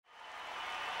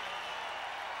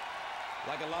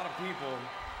Like a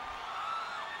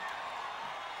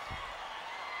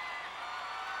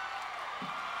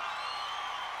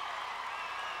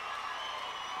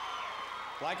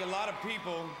lot of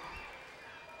people,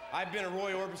 I've been a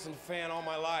Roy Orbison fan all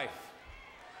my life.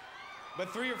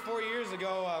 But 3 or 4 years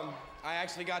ago, I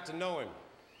actually got to know him.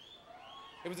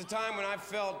 It was a time when I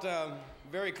felt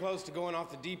very close to going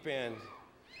off the deep end.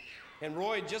 And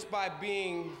Roy, just by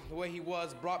being the way he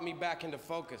was, brought me back into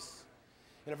focus.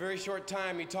 In a very short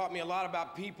time, he taught me a lot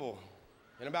about people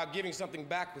and about giving something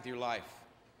back with your life.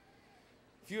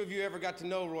 Few of you ever got to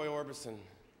know Roy Orbison,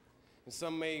 and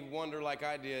some may wonder, like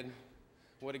I did,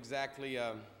 what exactly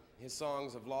his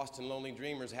songs of Lost and Lonely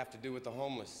Dreamers have to do with the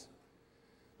homeless.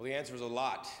 Well, the answer is a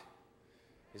lot.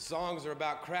 His songs are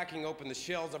about cracking open the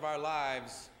shells of our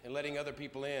lives and letting other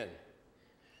people in.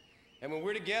 And when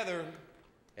we're together,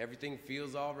 everything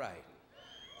feels all right.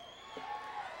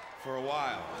 For a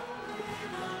while.